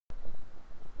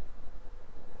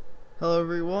Hello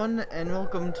everyone, and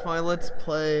welcome to my Let's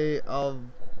Play of,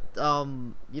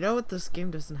 you know what, this game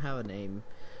doesn't have a name.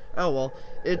 Oh well,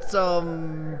 it's,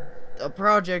 a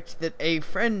project that a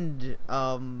friend,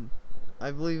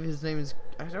 I believe his name is,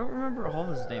 I don't remember all of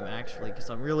his name actually, because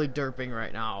I'm really derping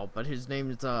right now, but his name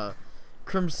is,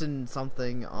 Crimson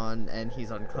something and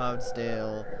he's on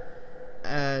Cloudsdale,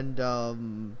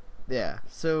 and, yeah,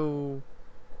 so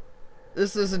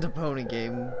this isn't a pony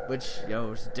game, which,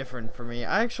 is different for me.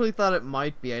 I actually thought it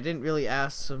might be. I didn't really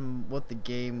ask him what the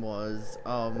game was.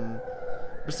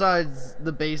 Besides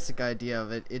the basic idea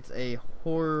of it, it's a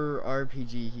horror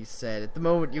RPG, he said. At the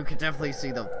moment, you can definitely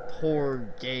see the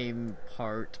horror game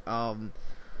part.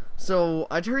 So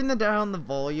I turned down the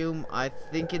volume. I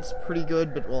think it's pretty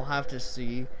good, but we'll have to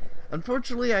see.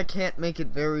 Unfortunately, I can't make it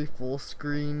very full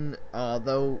screen,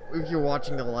 though if you're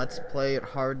watching the Let's Play, it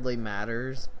hardly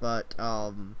matters, but,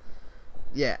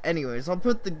 yeah, anyways, I'll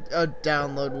put the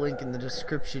download link in the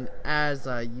description as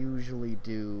I usually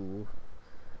do,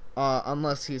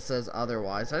 unless he says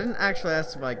otherwise. I didn't actually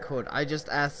ask him if I could, I just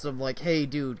asked him, like, hey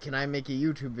dude, can I make a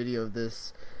YouTube video of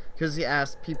this? Because he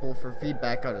asked people for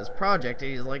feedback on his project,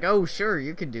 and he's like, oh sure,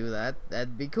 you can do that,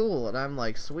 that'd be cool, and I'm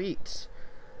like, sweet.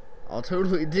 I'll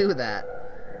totally do that.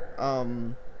 I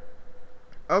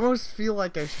almost feel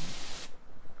like I should...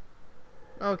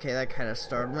 Okay, that kind of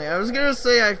startled me. I was gonna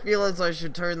say I feel as I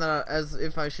should turn that as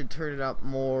if I should turn it up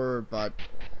more, but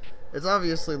it's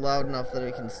obviously loud enough that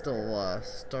it can still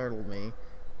startle me.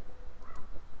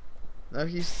 Now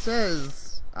he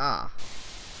says, yeah,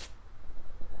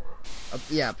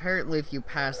 apparently if you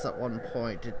pass at one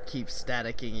point, it keeps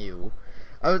staticking you.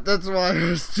 That's why I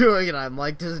was doing it. I'm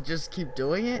like, does it just keep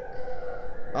doing it?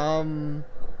 Oh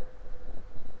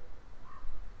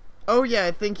yeah,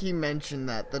 I think he mentioned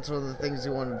that. That's one of the things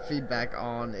he wanted feedback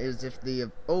on, is if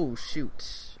the, oh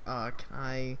shoot, can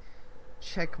I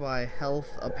check my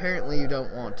health? Apparently you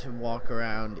don't want to walk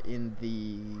around in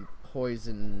the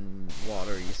poison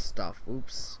watery stuff.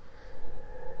 Oops.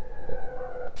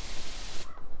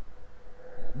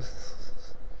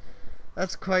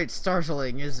 That's quite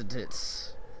startling, isn't it?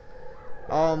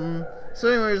 So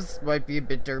anyways, might be a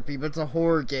bit derpy, but it's a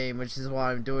horror game, which is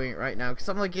why I'm doing it right now, because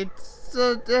I'm like, it's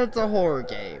a horror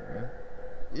game.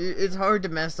 It's hard to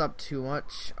mess up too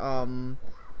much.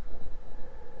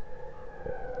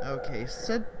 Okay,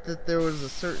 said that there was a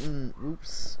certain,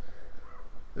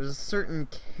 there's a certain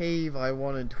cave I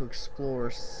wanted to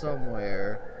explore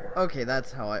somewhere. Okay,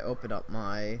 that's how I open up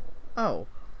my, oh,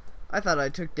 I thought I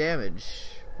took damage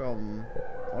from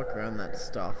walking around that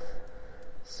stuff.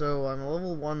 So I'm a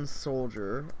level 1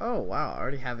 soldier. Oh wow, I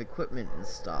already have equipment and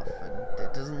stuff, and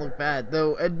it doesn't look bad.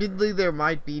 Though admittedly there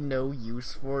might be no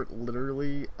use for it,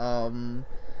 literally.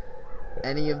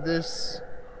 Any of this.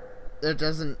 It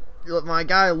doesn't, my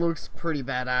guy looks pretty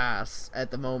badass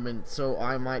at the moment, so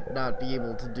I might not be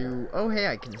able to do, oh hey,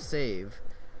 I can save.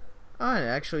 Oh, it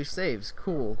actually saves,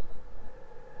 cool.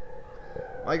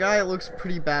 My guy looks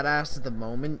pretty badass at the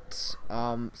moment, so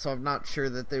I'm not sure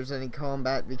that there's any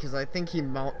combat, because I think he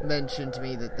mentioned to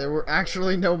me that there were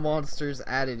actually no monsters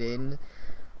added in.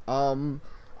 I'm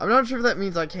not sure if that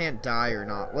means I can't die or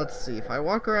not. Let's see, if I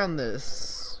walk around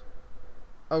this...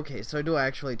 Okay, so do I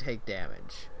actually take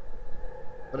damage?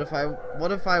 But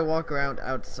what if I walk around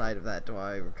outside of that? Do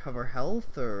I recover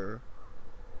health, or...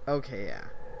 Okay, yeah.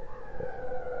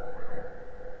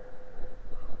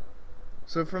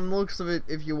 So from the looks of it,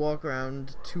 if you walk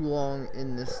around too long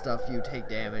in this stuff, you take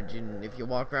damage, and if you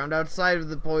walk around outside of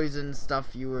the poison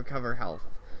stuff, you recover health.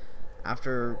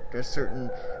 After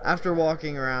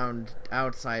walking around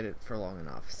outside it for long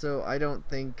enough. So I don't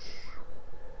think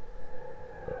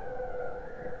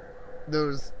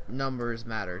those numbers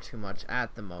matter too much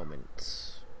at the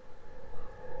moment.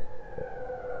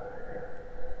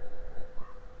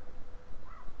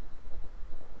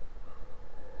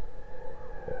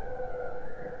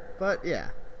 But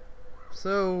yeah,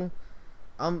 so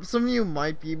some of you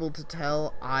might be able to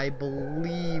tell, I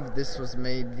believe this was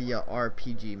made via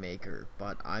RPG Maker,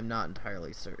 but I'm not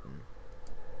entirely certain.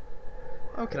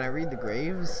 Oh, can I read the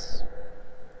graves?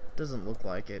 Doesn't look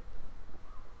like it.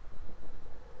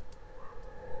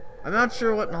 I'm not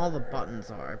sure what all the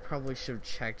buttons are. I probably should have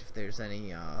checked if there's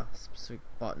any specific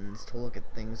buttons to look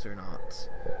at things or not.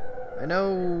 I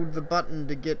know the button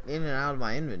to get in and out of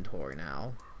my inventory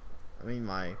now. I mean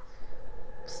my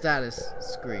status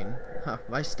screen.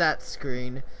 My stat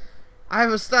screen. I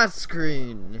have a stat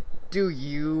screen. Do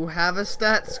you have a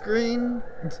stat screen?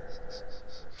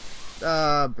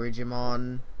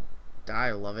 Bridgemon.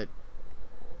 I love it.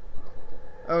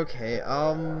 Okay,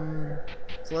 so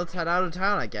let's head out of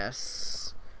town, I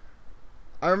guess.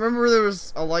 I remember there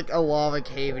was like a lava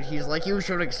cave, and he's like, "You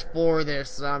should explore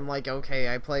this." And I'm like,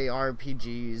 "Okay, I play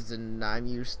RPGs, and I'm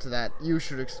used to that. You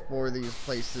should explore these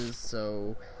places."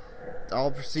 So I'll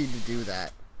proceed to do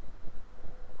that.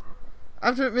 I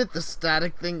have to admit, the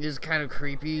static thing is kind of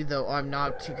creepy, though I'm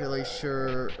not particularly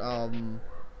sure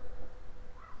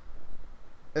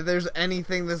if there's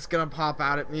anything that's gonna pop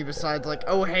out at me besides like,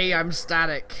 "Oh hey, I'm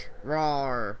static,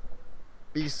 rawr,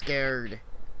 be scared."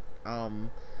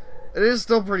 It is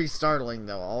still pretty startling,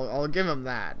 though. I'll give him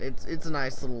that. It's a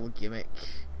nice little gimmick.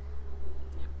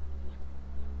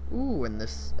 Ooh, and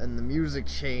the music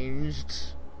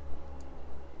changed.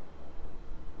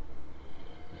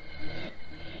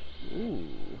 Ooh,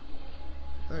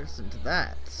 listen to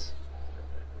that.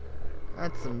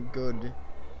 That's some good.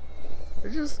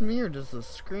 Is it just me, or does the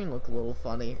screen look a little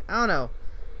funny? I don't know.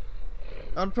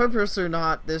 On purpose or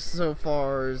not, this so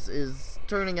far is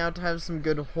turning out to have some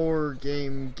good horror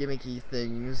game gimmicky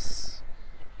things.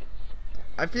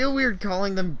 I feel weird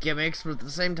calling them gimmicks, but at the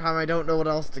same time I don't know what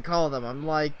else to call them. I'm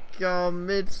like,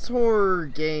 it's horror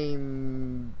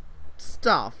game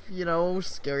stuff, you know,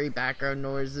 scary background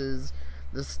noises,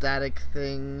 the static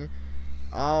thing,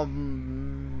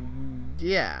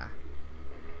 yeah.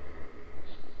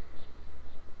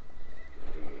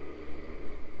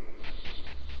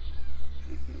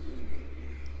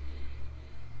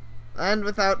 And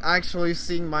without actually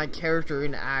seeing my character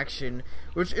in action,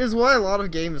 which is why a lot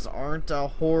of games aren't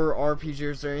horror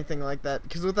RPGs or anything like that,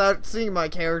 because without seeing my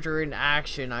character in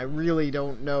action, I really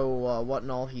don't know what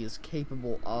and all he is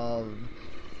capable of.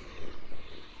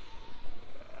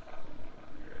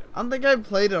 I don't think I've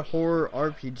played a horror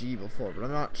RPG before, but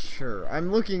I'm not sure.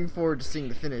 I'm looking forward to seeing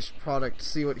the finished product to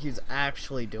see what he's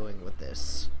actually doing with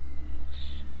this,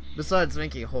 besides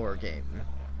making a horror game.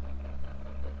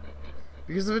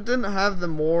 Because if it didn't have the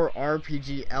more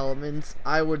RPG elements,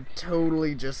 I would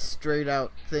totally just straight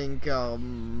out think, oh,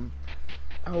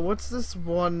 what's this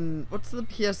one, what's the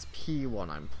PSP one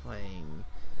I'm playing?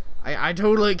 I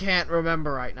totally can't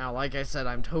remember right now. Like I said,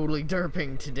 I'm totally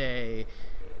derping today.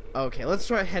 Okay, let's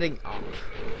try heading up.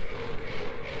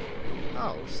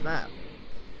 Oh, snap.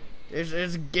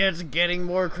 It's getting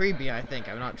more creepy, I think.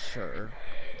 I'm not sure.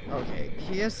 Okay,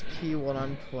 PSP one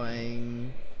I'm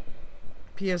playing.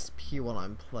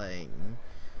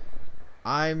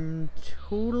 I'm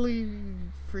totally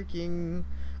freaking...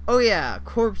 Oh yeah,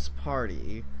 Corpse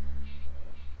Party.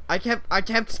 I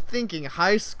kept thinking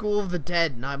High School of the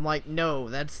Dead, and I'm like, no,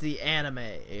 that's the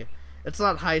anime. It's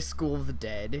not High School of the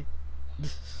Dead.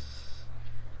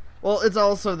 Well, it's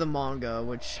also the manga,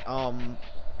 which,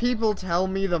 people tell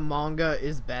me the manga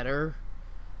is better,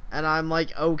 and I'm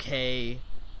like, okay,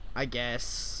 I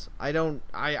guess.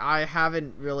 I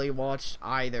haven't really watched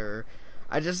either.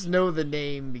 I just know the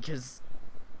name because,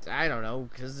 I don't know,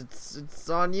 because it's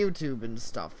on YouTube and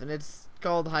stuff, and it's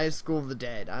called High School of the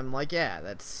Dead. I'm like, yeah,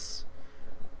 that's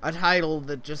a title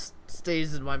that just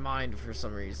stays in my mind for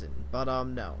some reason, but,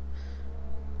 no.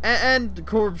 And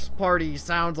Corpse Party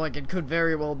sounds like it could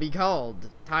very well be called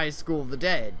High School of the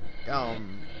Dead,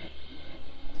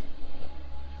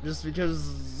 just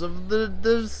because of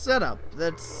the setup.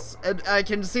 And I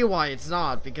can see why it's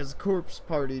not, because Corpse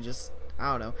Party just,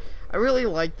 I don't know. I really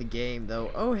like the game,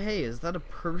 though. Oh, hey, is that a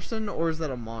person, or is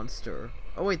that a monster?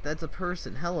 Oh, wait, that's a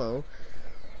person. Hello.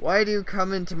 Why do you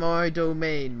come into my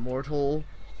domain, mortal?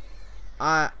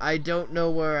 I don't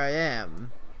know where I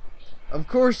am. Of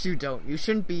course you don't. You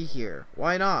shouldn't be here.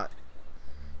 Why not?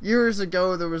 Years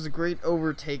ago, there was a great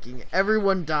overtaking.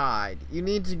 Everyone died. You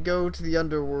need to go to the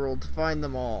underworld to find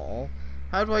them all.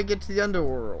 How do I get to the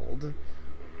underworld?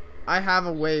 I have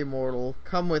a way, mortal.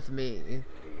 Come with me.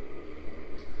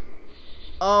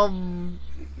 I'm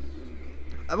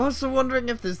also wondering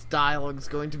if this dialogue's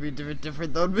going to be a bit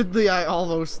different, though. Admittedly, I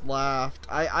almost laughed.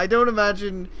 I don't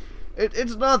imagine...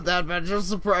 It's not that bad, just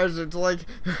surprised. It's like...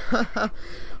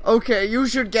 Okay, you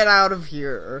should get out of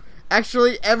here.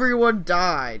 Actually, everyone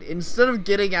died. Instead of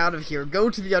getting out of here, go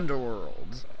to the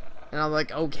underworld. And I'm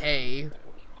like, okay.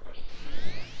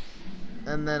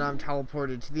 And then I'm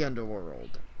teleported to the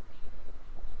underworld.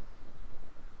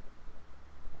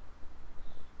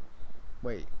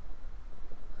 Wait.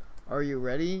 Are you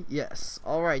ready? Yes.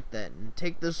 Alright then.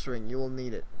 Take this ring. You will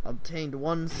need it. Obtained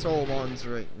 1 Solomon's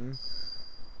ring.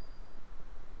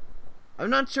 I'm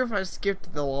not sure if I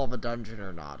skipped the lava dungeon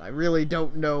or not. I really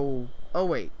don't know. Oh,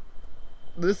 wait.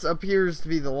 This appears to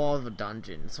be the lava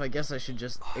dungeon, so I guess I should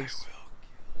just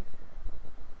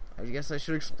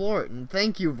explore it. And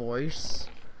thank you, voice.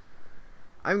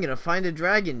 I'm gonna find a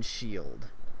dragon shield.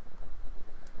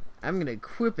 I'm gonna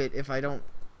equip it if I don't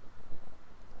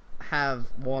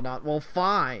have... Well,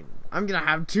 fine. I'm gonna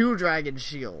have 2 dragon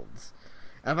shields.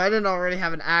 And if I didn't already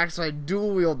have an axe, I'd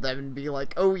dual wield them and be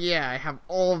like, oh yeah, I have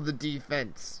all of the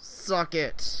defense. Suck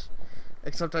it.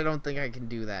 Except I don't think I can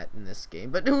do that in this game.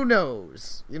 But who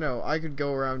knows? You know, I could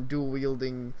go around dual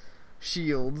wielding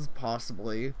shields,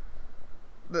 possibly.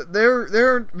 There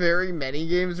aren't very many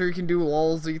games where you can do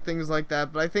lulzy things like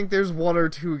that, but I think there's 1 or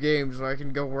 2 games where I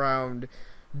can go around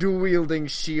dual wielding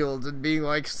shields and being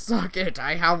like, suck it,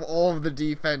 I have all of the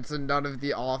defense and none of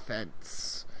the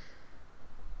offense.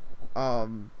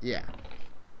 Yeah.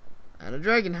 And a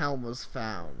dragon helm was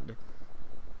found.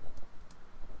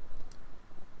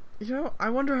 You know, I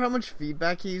wonder how much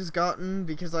feedback he's gotten,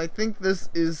 because I think this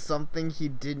is something he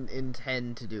didn't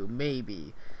intend to do,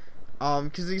 maybe.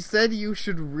 Because he said you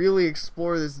should really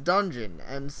explore this dungeon,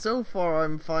 and so far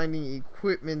I'm finding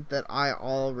equipment that I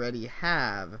already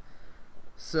have.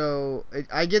 So,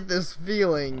 I get this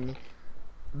feeling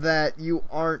that you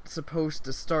aren't supposed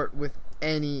to start with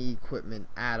any equipment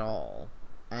at all.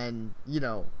 And, you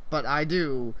know, but I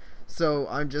do, so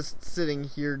I'm just sitting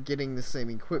here getting the same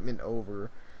equipment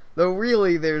over. Though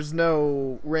really, there's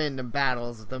no random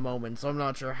battles at the moment, so I'm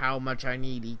not sure how much I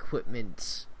need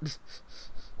equipment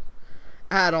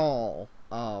at all.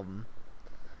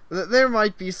 There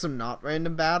might be some not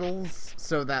random battles,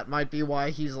 so that might be why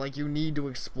he's like, you need to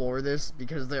explore this,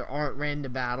 because there aren't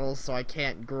random battles, so I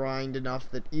can't grind enough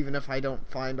that even if I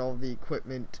don't find all the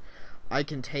equipment, I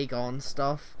can take on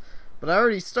stuff. But I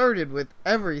already started with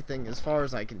everything as far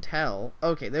as I can tell.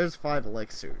 Okay, there's 5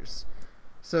 elixirs.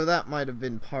 So that might have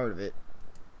been part of it.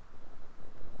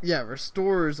 Yeah,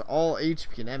 restores all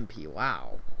HP and MP.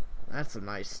 Wow. That's some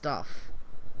nice stuff.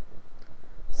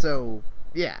 So,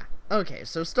 yeah. Okay,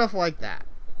 so stuff like that.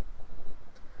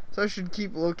 So I should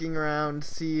keep looking around,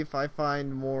 see if I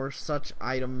find more such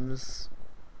items.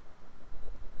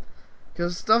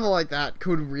 Because stuff like that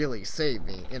could really save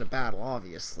me in a battle,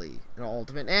 obviously. An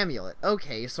ultimate amulet.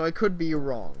 Okay, so I could be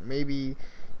wrong. Maybe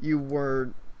you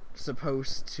were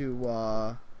supposed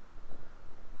to,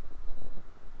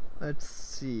 let's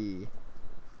see.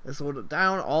 This will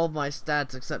down all of my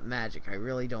stats except magic. I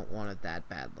really don't want it that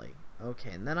badly.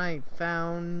 Okay, and then I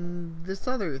found this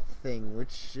other thing,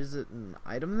 which is it an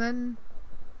item then?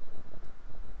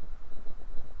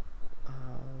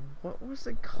 What was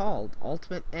it called?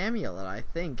 Ultimate amulet, I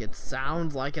think. It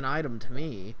sounds like an item to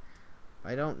me.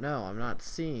 I don't know. I'm not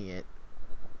seeing it.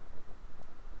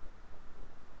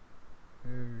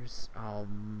 There's,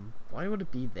 why would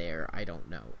it be there? I don't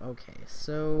know. Okay,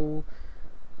 so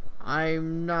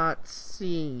I'm not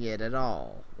seeing it at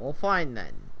all. Well, fine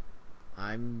then.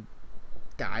 I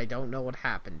don't know what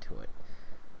happened to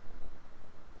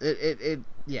it.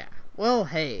 Yeah. Well,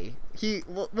 hey,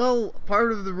 well,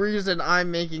 part of the reason I'm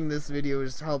making this video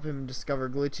is to help him discover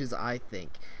glitches, I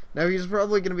think. Now, he's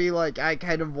probably gonna be like, I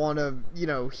kind of want to, you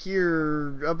know,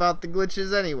 hear about the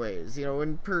glitches anyways, you know,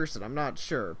 in person, I'm not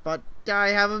sure. But I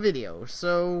have a video,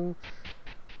 so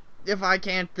if I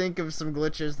can't think of some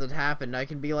glitches that happened, I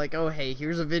can be like, oh, hey,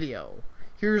 here's a video.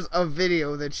 Here's a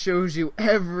video that shows you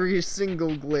every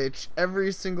single glitch,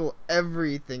 every single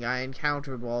everything I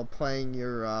encountered while playing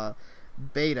your,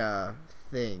 beta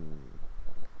thing.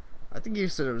 I think you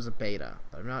said it was a beta,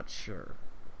 but I'm not sure.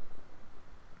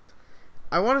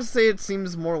 I want to say it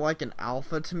seems more like an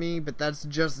alpha to me, but that's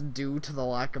just due to the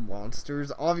lack of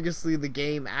monsters. Obviously, the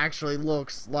game actually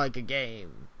looks like a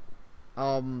game.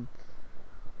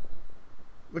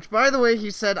 Which, by the way,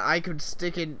 he said I could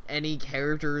stick in any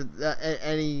character,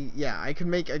 I could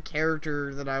make a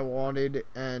character that I wanted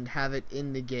and have it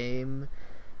in the game.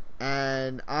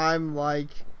 And I'm like,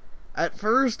 at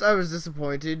first I was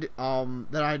disappointed,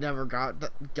 that I never got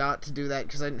to do that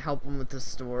because I didn't help him with the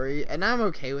story. And I'm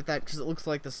okay with that because it looks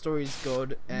like the story's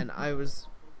good, and I was...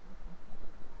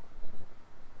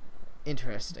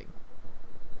 Interesting.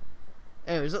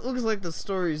 Anyways, it looks like the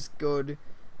story's good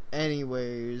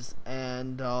anyways,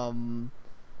 and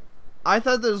I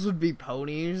thought those would be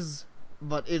ponies,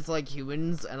 but it's like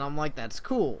humans, and I'm like, that's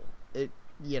cool. It,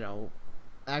 you know,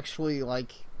 actually,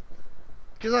 like,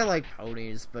 because I like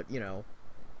ponies, but, you know,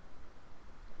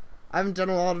 I haven't done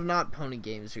a lot of not pony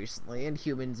games recently, and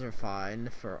humans are fine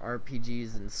for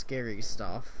RPGs and scary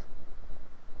stuff.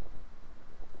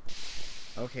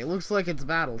 Okay, looks like it's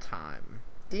battle time.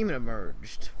 Demon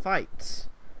emerged. Fight.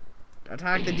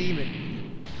 Attack the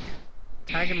demon.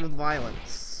 Attack it with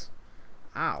violence.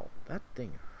 Ow, that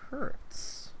thing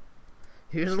hurts.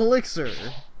 Here's an elixir.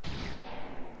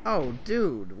 Oh,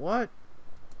 dude, what?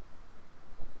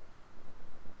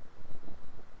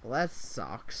 Well, that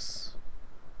sucks.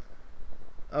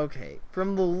 Okay,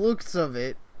 from the looks of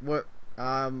it,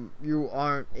 you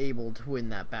aren't able to win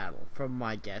that battle, from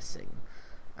my guessing.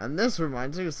 And this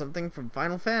reminds me of something from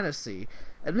Final Fantasy.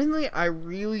 Admittedly, I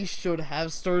really should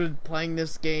have started playing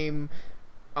this game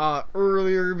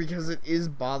earlier because it is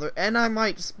and I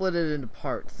might split it into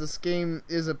parts. This game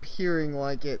is appearing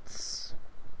like it's...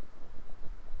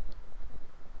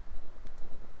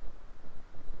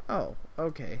 Oh,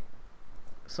 okay.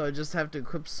 So I just have to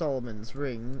equip Solomon's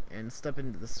ring and step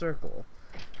into the circle.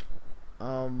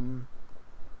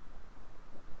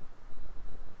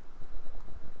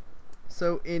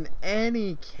 So in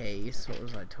any case, what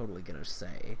was I totally gonna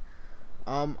say?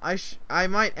 I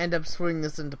might end up splitting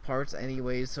this into parts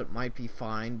anyways, so it might be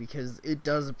fine, because it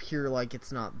does appear like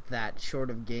it's not that short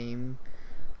of game.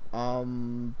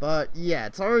 But yeah,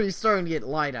 it's already starting to get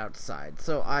light outside,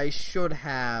 so I should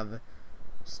have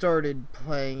started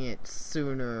playing it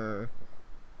sooner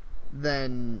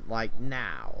than, like,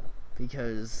 now,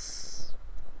 because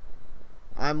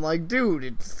I'm like, dude,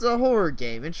 it's a horror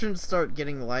game, it shouldn't start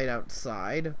getting light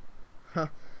outside. Huh,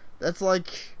 that's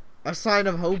like a sign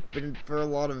of hope for a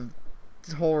lot of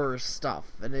horror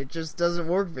stuff, and it just doesn't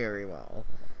work very well.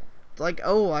 It's like,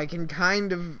 oh, I can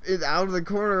kind of, out of the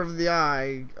corner of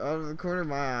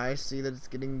my eye, see that it's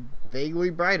getting vaguely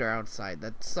brighter outside.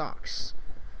 That sucks.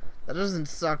 That doesn't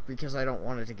suck because I don't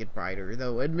want it to get brighter,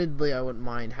 though admittedly I wouldn't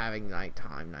mind having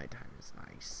nighttime. Nighttime is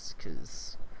nice,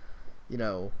 because, you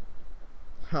know,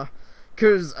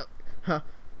 because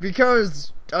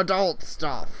adult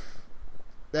stuff.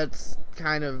 That's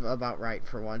kind of about right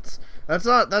for once. That's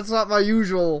not my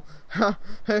usual,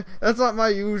 that's not my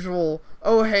usual,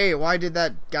 oh hey, why did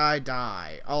that guy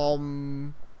die?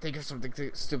 Think of something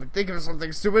stupid,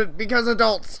 because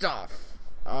adult stuff.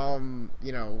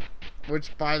 You know,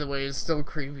 which, by the way, is still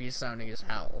creepy sounding as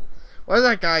hell. Why is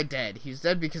that guy dead? He's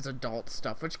dead because adult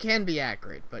stuff, which can be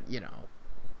accurate, but, you know.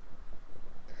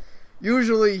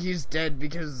 Usually he's dead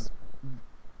because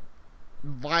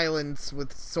violence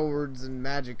with swords and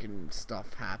magic and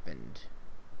stuff happened.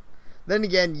 Then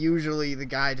again, usually the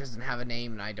guy doesn't have a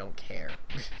name and I don't care.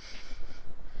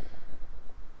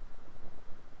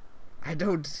 I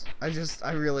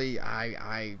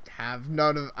have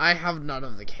none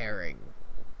of the caring.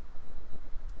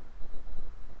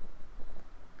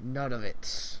 None of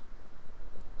it.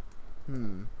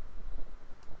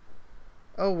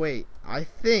 Oh wait, I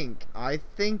think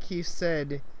he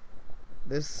said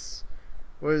this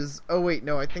was, oh wait,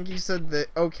 no, I think he said that,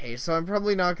 okay, so I'm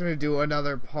probably not going to do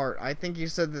another part. I think he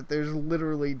said that there's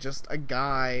literally just a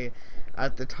guy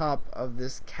at the top of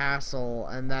this castle,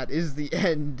 and that is the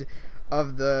end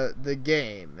of the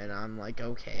game, and I'm like,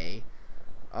 okay.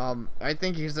 I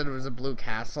think he said it was a blue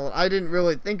castle. I didn't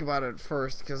really think about it at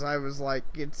first, because I was like,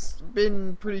 it's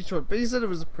been pretty short, but he said it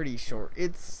was pretty short.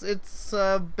 It's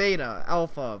a beta,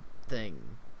 alpha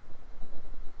thing.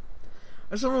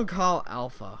 I just want to call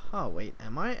alpha. Oh wait,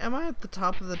 am I at the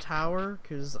top of the tower?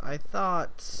 Because I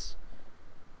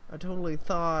totally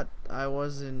thought I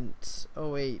wasn't.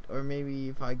 Oh wait, or maybe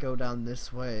if I go down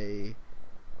this way.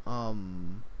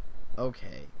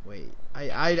 Okay, wait.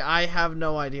 I have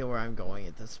no idea where I'm going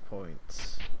at this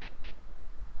point.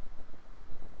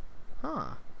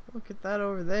 Huh? Look at that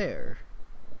over there.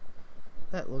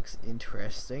 That looks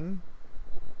interesting.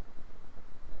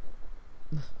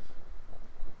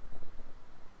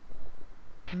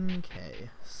 Okay,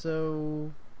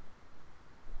 so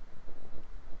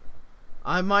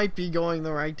I might be going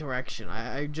the right direction.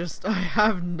 I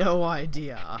have no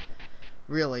idea,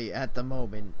 really, at the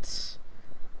moment.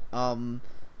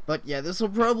 But yeah, this will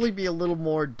probably be a little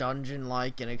more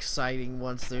dungeon-like and exciting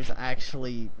once there's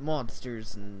actually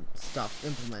monsters and stuff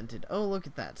implemented. Oh, look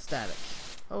at that, static.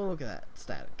 Oh, look at that,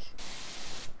 static.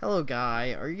 Hello,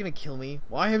 guy. Are you gonna kill me?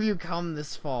 Why have you come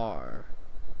this far?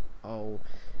 Oh.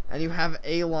 And you have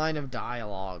a line of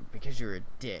dialogue because you're a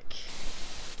dick.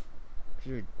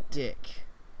 You're a dick.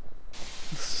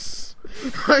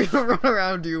 I'm gonna run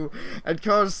around you and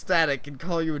cause static and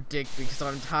call you a dick because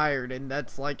I'm tired, and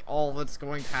that's like all that's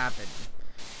going to happen.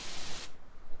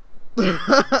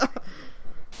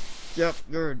 Yep,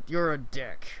 you're a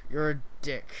dick. You're a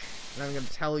dick, and I'm gonna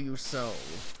tell you so.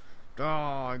 Oh,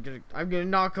 I'm gonna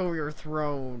knock over your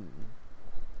throne.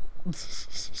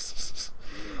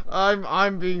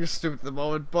 I'm being stupid at the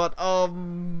moment, but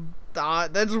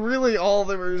that's really all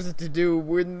there is to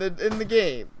do in the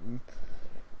game.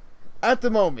 At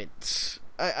the moment,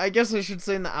 I guess I should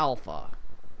say in the alpha,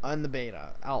 in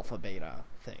the alpha beta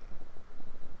thing.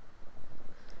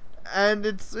 And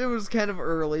it was kind of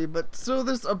early, but so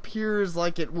this appears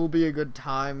like it will be a good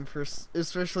time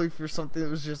especially for something that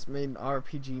was just made in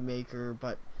RPG Maker.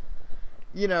 But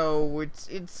you know,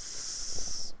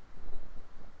 it's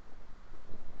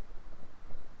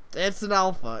It's an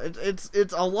alpha.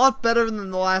 It's a lot better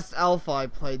than the last alpha I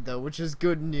played, though, which is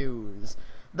good news.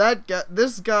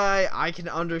 This guy, I can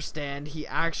understand. He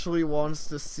actually wants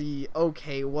to see,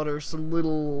 okay, what are some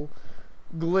little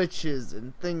glitches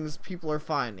and things people are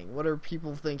finding? What are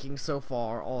people thinking so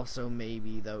far? Also,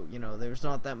 maybe, though, you know, there's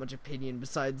not that much opinion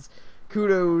besides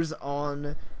kudos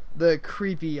on the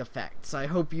creepy effects. I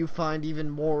hope you find even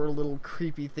more little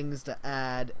creepy things to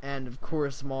add, and of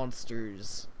course,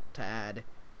 monsters to add.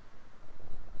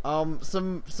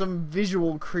 Some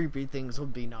visual creepy things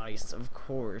would be nice, of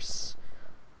course.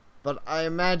 But I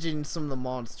imagine some of the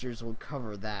monsters will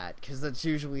cover that, because that's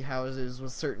usually how it is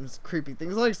with certain creepy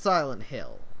things, like Silent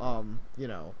Hill. You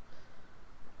know.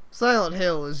 Silent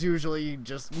Hill is usually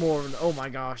just more of an, oh my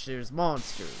gosh, there's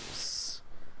monsters.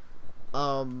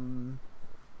 You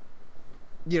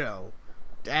know,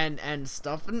 and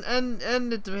stuff, and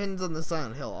it depends on the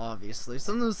Silent Hill, obviously.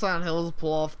 Some of the Silent Hills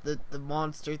pull off the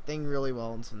monster thing really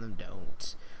well, and some of them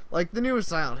don't. Like the newest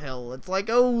Silent Hill, it's like,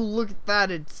 oh, look at that,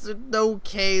 it's an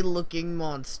okay looking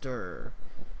monster.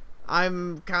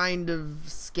 I'm kind of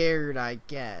scared, I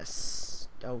guess.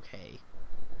 Okay.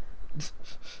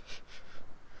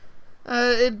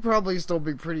 It'd probably still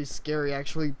be pretty scary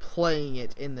actually playing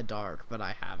it in the dark, but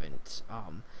I haven't,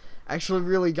 actually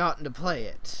really gotten to play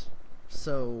it.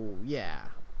 So, yeah.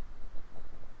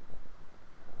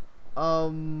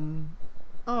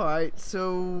 Alright,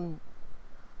 so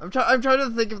I'm trying to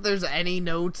think if there's any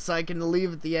notes I can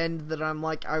leave at the end that I'm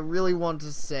like, I really want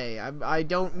to say. I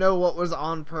don't know what was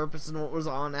on purpose and what was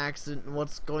on accident and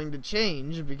what's going to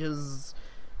change, because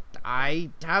I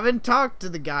haven't talked to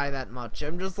the guy that much.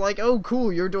 I'm just like, oh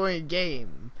cool, you're doing a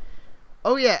game.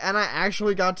 Oh yeah, and I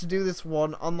actually got to do this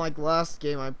one, unlike last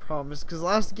game I promised, because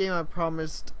last game I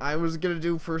promised I was gonna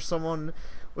do for someone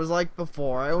was like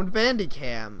before I owned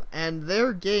Bandicam, and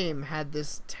their game had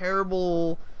this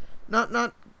terrible,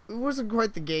 it wasn't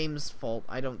quite the game's fault,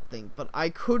 I don't think, but I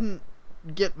couldn't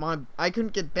get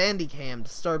Bandicam to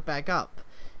start back up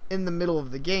in the middle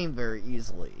of the game very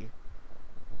easily.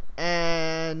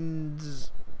 And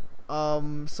so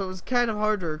it was kind of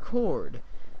hard to record.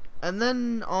 And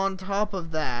then on top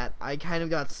of that, I kind of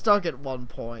got stuck at one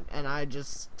point, and I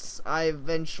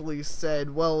eventually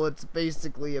said, well, it's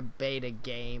basically a beta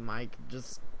game. I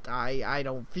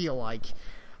don't feel like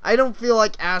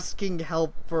asking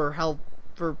help for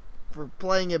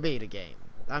playing a beta game.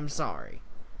 I'm sorry.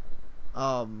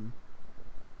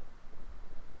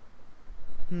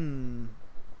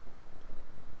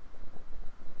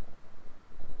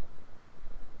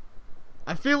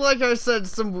 I feel like I said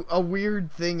a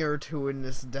weird thing or two in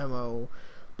this demo,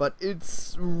 but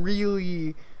it's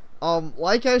really,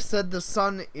 like I said, the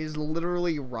sun is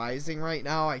literally rising right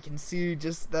now. I can see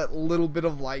just that little bit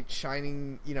of light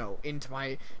shining, you know, into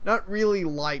my, not really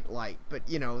light, but,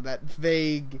 you know, that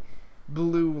vague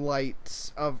blue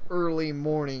light of early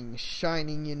morning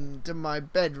shining into my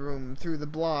bedroom through the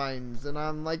blinds, and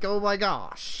I'm like, oh my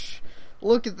gosh,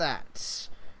 look at that.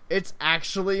 It's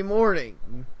actually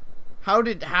morning. How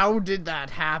did that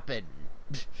happen?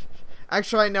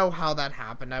 Actually, I know how that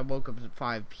happened. I woke up at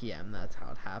 5 p.m. That's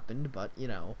how it happened, but, you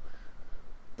know.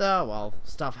 Oh, well,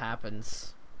 stuff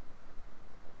happens.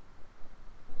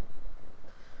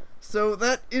 So,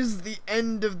 that is the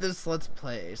end of this Let's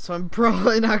Play. So, I'm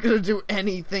probably not going to do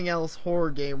anything else horror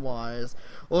game-wise.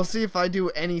 We'll see if I do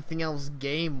anything else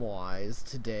game-wise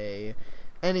today.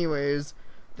 Anyways,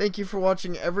 thank you for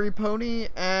watching Everypony,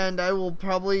 and I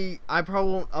probably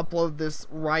won't upload this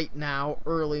right now,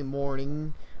 early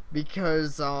morning,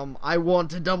 because, I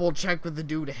want to double check with the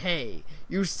dude. Hey,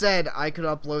 you said I could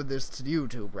upload this to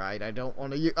YouTube, right? I don't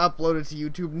want to upload it to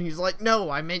YouTube, and he's like, no,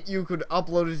 I meant you could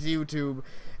upload it to YouTube,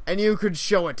 and you could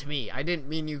show it to me. I didn't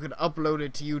mean you could upload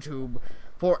it to YouTube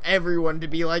for everyone to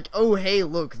be like, oh, hey,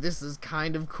 look, this is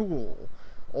kind of cool.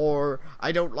 Or,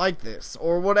 I don't like this,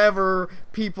 or whatever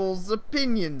people's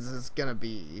opinions is gonna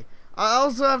be. I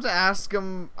also have to ask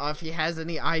him if he has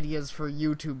any ideas for a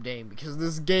YouTube name, because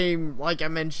this game, like I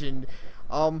mentioned,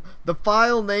 the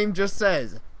file name just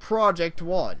says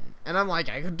Project1, and I'm like,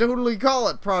 I could totally call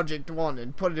it Project1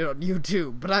 and put it on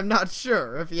YouTube, but I'm not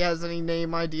sure if he has any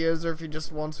name ideas, or if he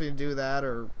just wants me to do that,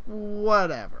 or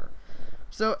whatever.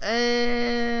 So, anyways,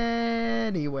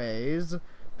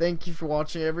 thank you for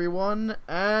watching, everyone,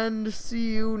 and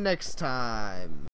see you next time.